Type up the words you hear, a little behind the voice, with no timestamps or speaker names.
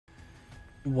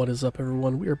What is up,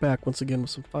 everyone? We are back once again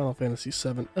with some Final Fantasy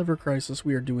VII Ever Crisis.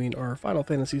 We are doing our Final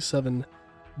Fantasy VII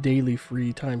Daily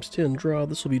Free times 10 draw.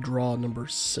 This will be draw number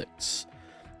 6.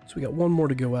 So we got one more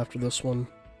to go after this one.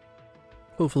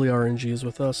 Hopefully RNG is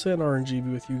with us and RNG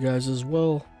be with you guys as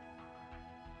well.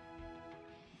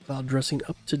 Cloud dressing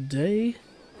up today.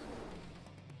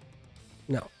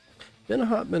 Now, been a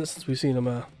hot minute since we've seen him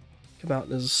come out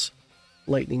in his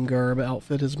lightning garb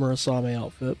outfit, his Murasame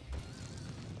outfit.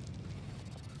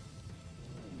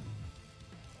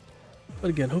 But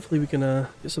again, hopefully we can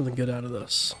get something good out of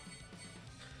this.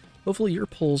 Hopefully your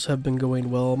pulls have been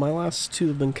going well. My last two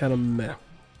have been kind of meh.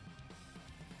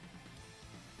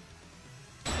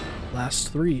 Last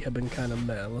three have been kind of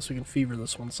meh, unless we can fever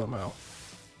this one somehow.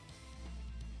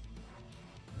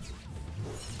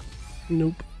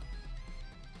 Nope.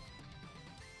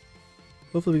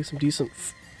 Hopefully we get some decent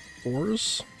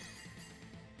fours.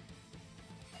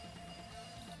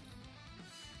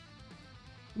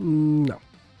 No.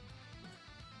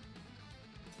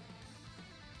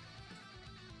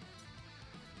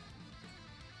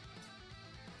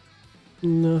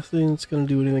 Nothing that's going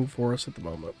to do anything for us at the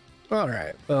moment.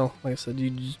 Alright, well, like I said,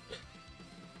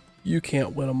 you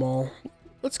can't win them all.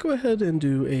 Let's go ahead and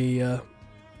do a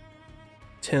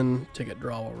 10 ticket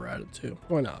draw while we're at it too.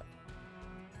 Why not?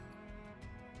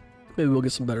 Maybe we'll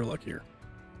get some better luck here.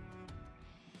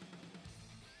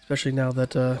 Especially now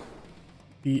that the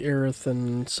Aerith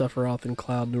and Sephiroth and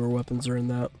Cloud newer weapons are in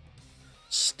that.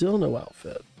 Still no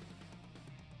outfit.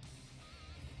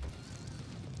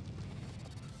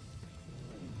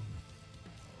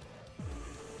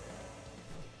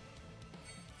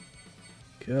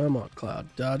 Come on,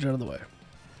 Cloud. Dodge out of the way.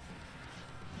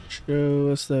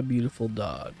 Show us that beautiful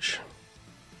dodge.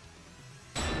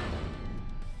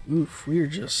 Oof, we're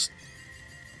just...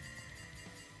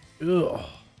 Ugh.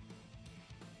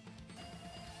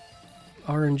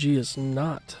 RNG is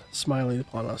not smiling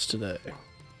upon us today.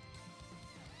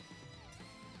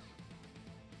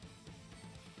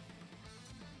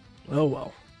 Oh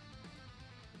well.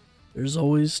 There's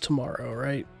always tomorrow,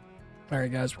 right?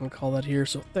 Alright guys, we're going to call that here,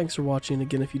 so thanks for watching.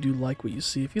 Again, if you do like what you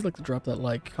see, if you'd like to drop that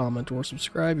like, comment, or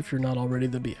subscribe if you're not already,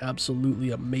 that'd be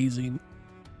absolutely amazing.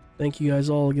 Thank you guys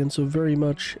all again so very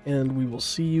much, and we will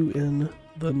see you in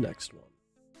the next one.